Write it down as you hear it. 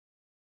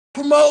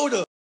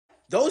promoter.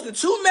 Those are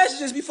two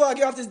messages before I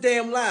get off this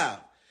damn live.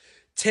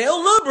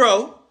 Tell Lil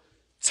Bro,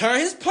 turn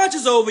his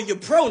punches over, you're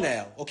pro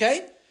now,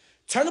 okay?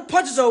 Turn the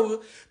punches over.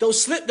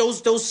 Those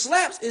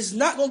slaps is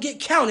not gonna get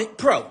counted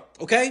pro,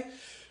 okay?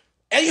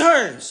 Eddie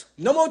Hearns,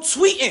 no more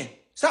tweeting.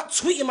 Stop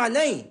tweeting my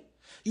name.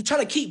 You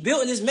trying to keep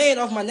building this man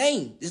off my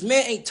name. This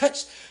man ain't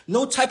touched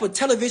no type of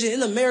television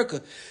in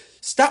America.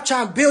 Stop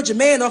trying to build your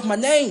man off my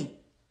name.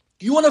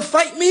 You want to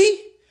fight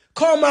me?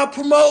 Call my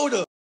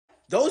promoter.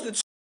 Those are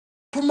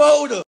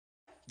promoter.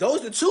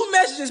 Those are two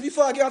messages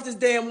before I get off this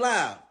damn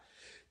live.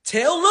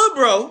 Tell Lil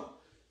Bro,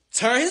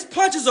 turn his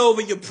punches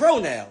over, you're pro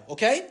now,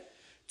 okay?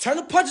 Turn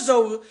the punches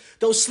over.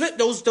 Those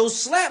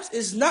slaps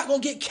is not gonna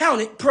get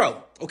counted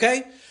pro,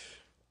 okay?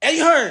 Eddie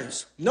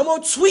Hearns, no more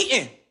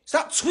tweeting.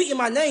 Stop tweeting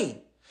my name.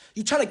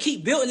 You trying to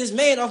keep building this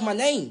man off my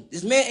name.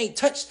 This man ain't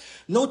touched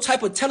no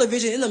type of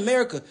television in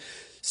America.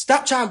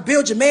 Stop trying to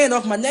build your man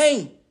off my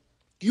name.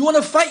 You want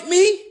to fight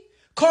me?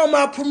 Call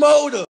my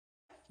promoter.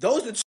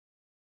 Those are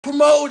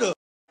promoter.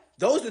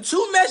 Those are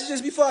two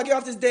messages before I get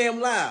off this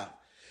damn live.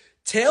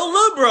 Tell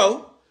Lil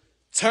Bro,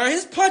 turn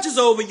his punches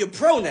over, you're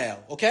pro now,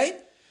 okay?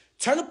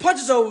 Turn the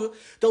punches over.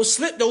 Those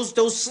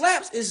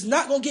slaps is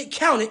not gonna get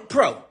counted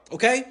pro,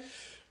 okay?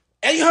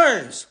 Eddie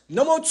Hearns,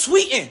 no more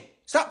tweeting.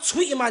 Stop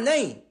tweeting my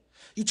name.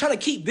 You trying to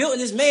keep building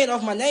this man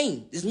off my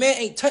name. This man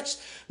ain't touched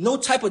no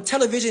type of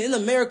television in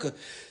America.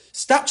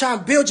 Stop trying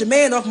to build your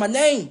man off my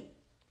name.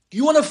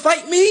 You want to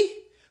fight me?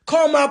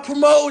 Call my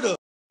promoter.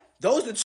 Those are